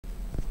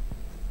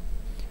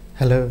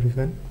Hello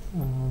everyone,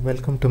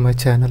 welcome to my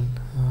channel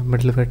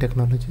Middleware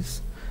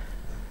Technologies.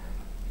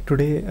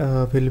 Today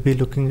we'll be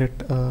looking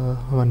at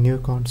one new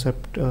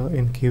concept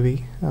in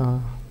Kiwi,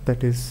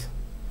 that is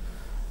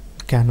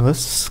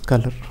canvas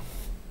color.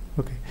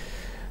 Okay,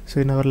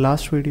 so in our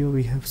last video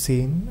we have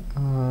seen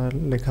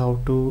like how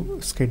to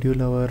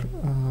schedule our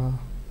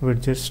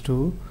widgets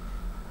to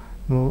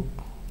move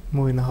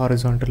in a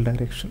horizontal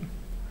direction,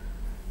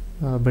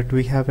 but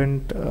we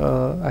haven't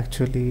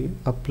actually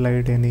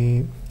applied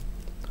any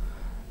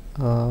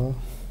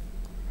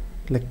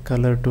like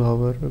color to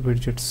our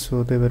widgets,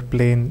 so they were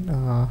plain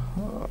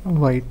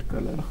white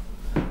color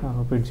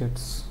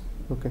widgets.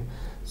 Okay,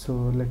 so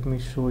let me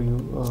show you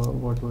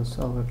what was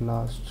our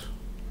last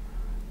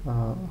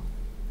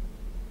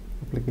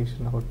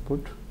application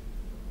output.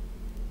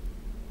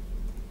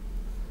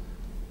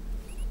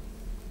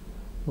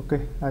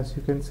 Okay, as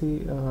you can see,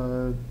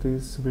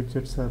 these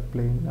widgets are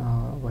plain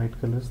white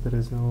colors. There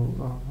is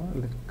no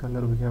like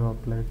color we have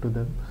applied to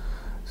them.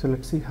 So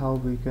let's see how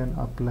we can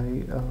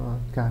apply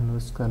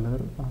canvas color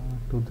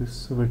to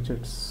these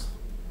widgets.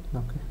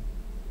 Okay,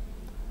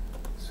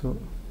 so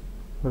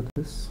for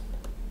this,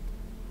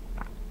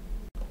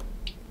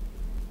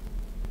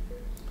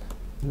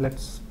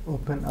 let's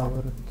open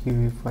our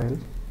Kiwi file.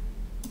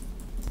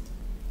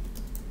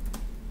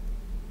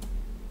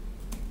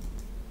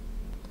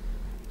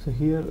 So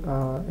here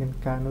in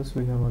canvas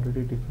we have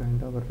already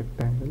defined our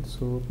rectangle,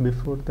 so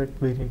before that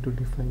we need to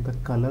define the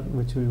color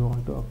which we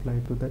want to apply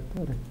to that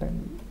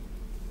rectangle.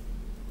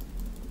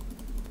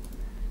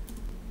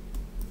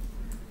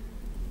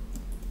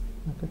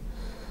 Okay,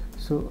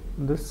 so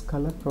this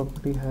color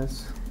property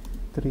has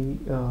three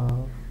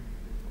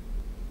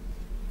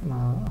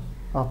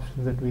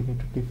options that we need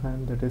to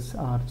define, that is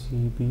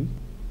RGB,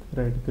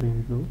 red,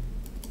 green, blue.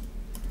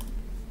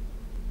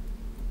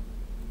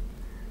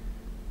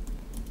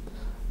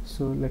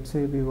 So let's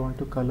say we want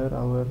to color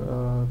our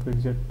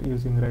widget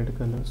using red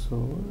color, so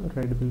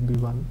red will be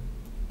 1,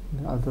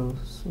 the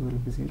others will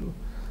be 0.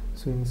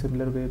 So in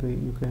similar way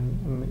you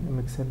can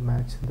mix and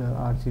match the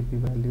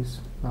RGB values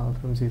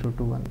from 0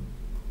 to 1.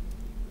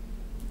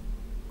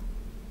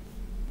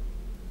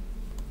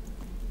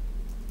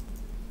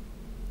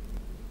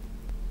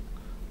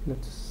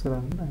 Let's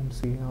run and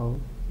see how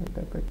it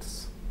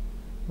affects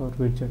our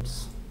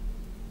widgets.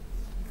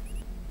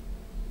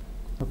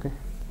 Okay,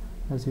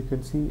 as you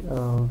can see,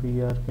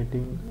 we are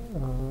getting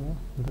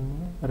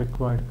the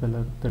required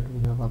color that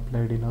we have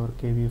applied in our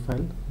KV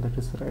file, that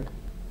is red.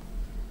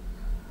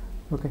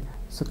 Okay,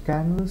 so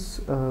canvas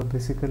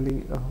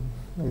basically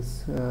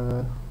is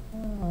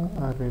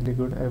really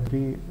good.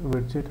 Every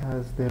widget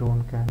has their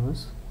own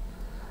canvas,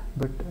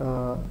 but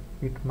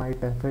it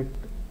might affect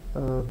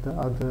the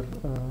other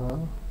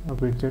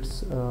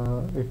widgets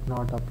if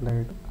not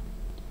applied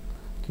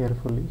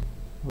carefully.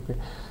 Okay,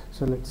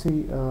 so let's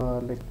see,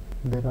 like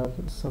there are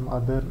some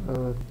other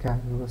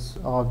canvas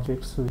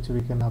objects which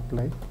we can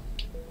apply.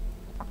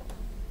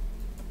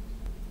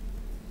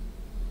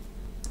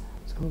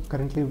 So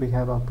currently we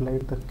have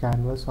applied the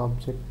canvas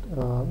object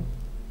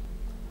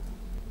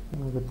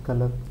with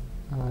color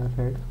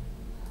red.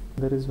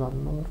 There is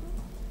one more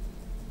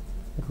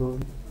rule,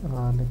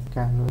 like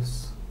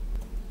canvas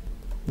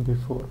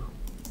before.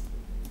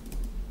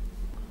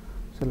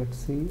 So let's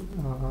see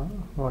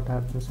what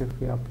happens if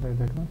we apply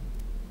that one.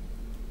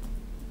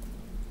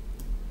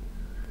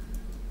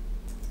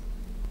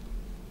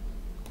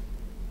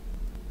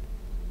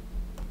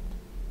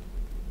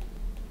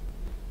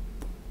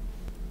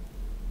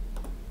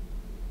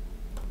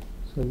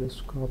 So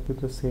just copy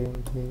the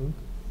same thing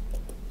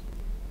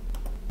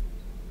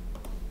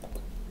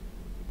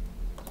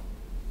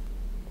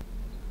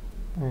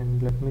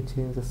and let me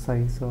change the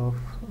size of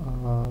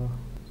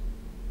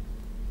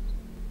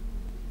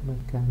my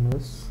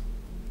canvas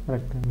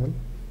rectangle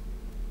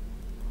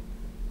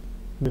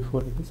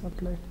before it is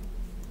applied.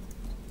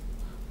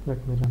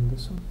 Let me run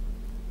this one.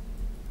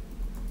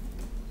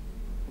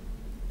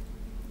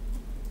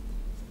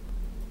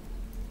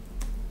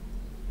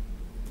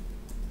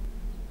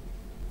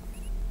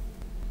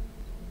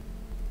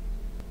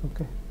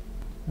 Okay,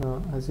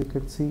 as you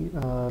can see,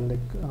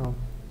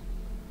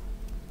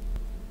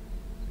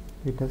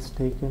 it has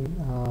taken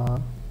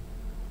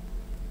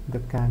the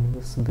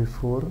canvas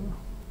before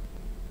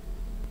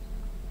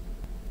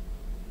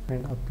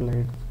and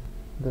applied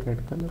the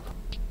red color.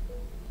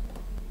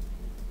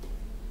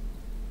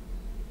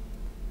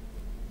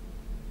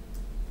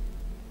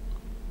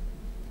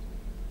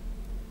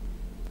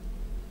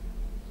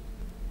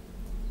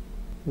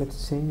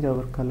 Let's change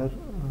our color,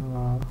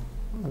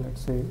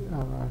 let's say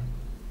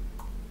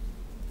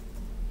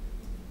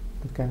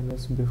the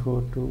canvas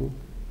before to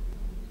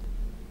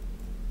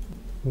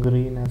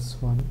green as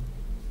 1.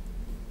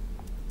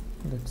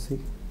 Let's see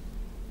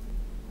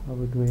how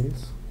it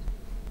varies.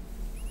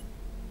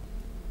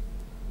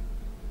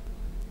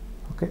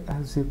 Okay,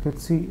 as you can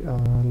see,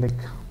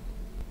 like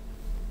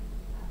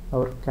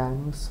our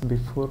canvas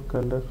before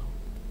color,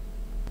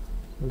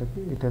 like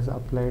it has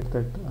applied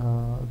that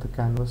the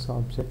canvas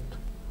object,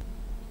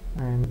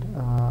 and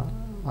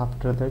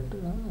after that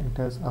it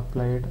has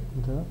applied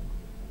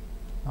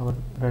our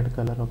red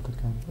color of the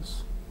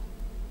canvas.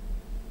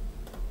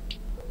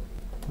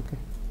 Okay,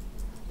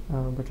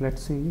 but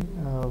let's see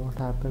what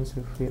happens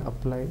if we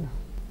apply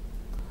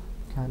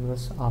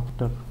canvas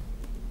after.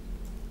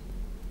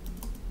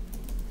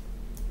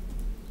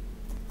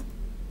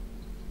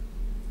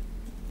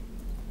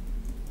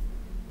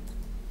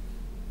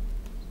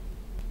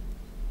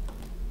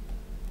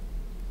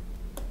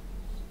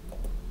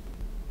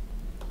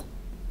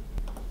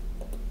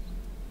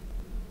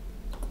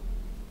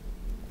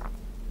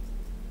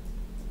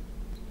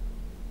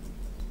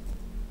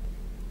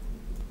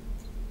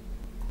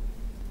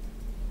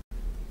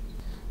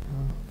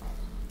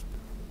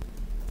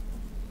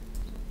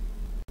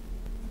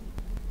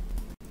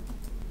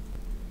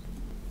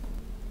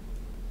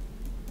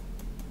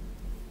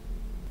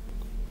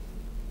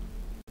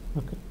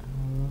 Okay,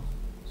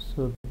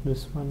 so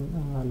this one,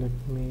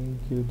 let me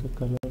give the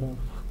color of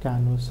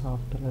canvas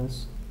after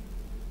as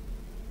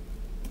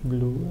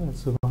blue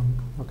as one.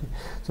 Okay,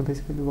 so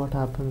basically what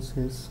happens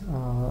is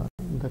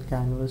the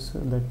canvas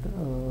that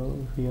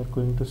we are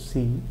going to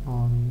see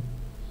on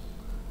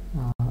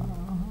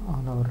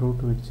our root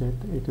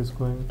widget, it is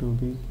going to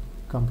be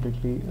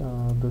completely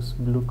this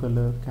blue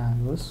color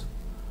canvas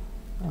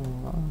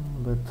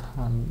with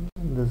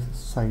this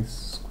size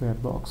square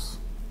box.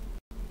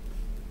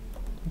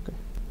 Okay,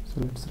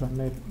 so let's run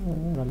it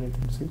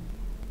and see.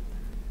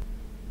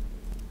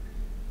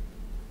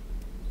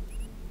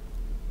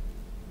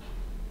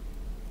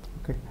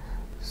 Okay,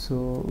 so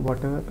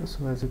whatever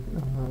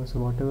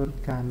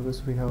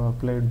canvas we have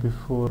applied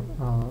before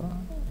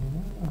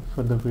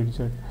for the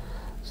widget,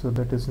 so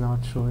that is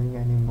not showing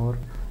anymore,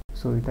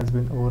 so it has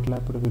been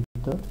overlapped with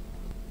the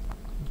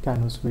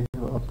canvas we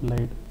have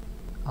applied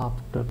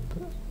after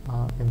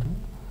in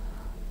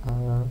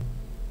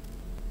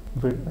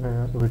the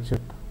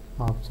widget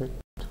object.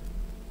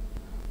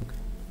 Okay,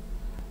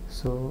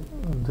 so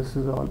this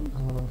is all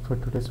for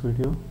today's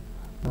video.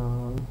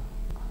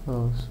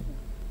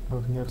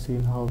 We have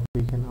seen how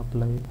we can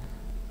apply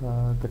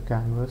the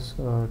canvas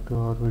to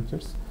our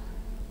widgets,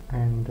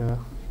 and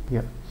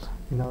yeah,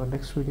 in our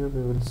next video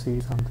we will see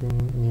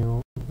something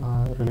new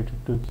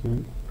related to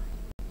QE.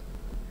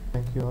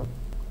 Thank you all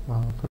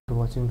for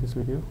watching this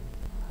video.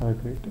 Have a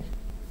great day.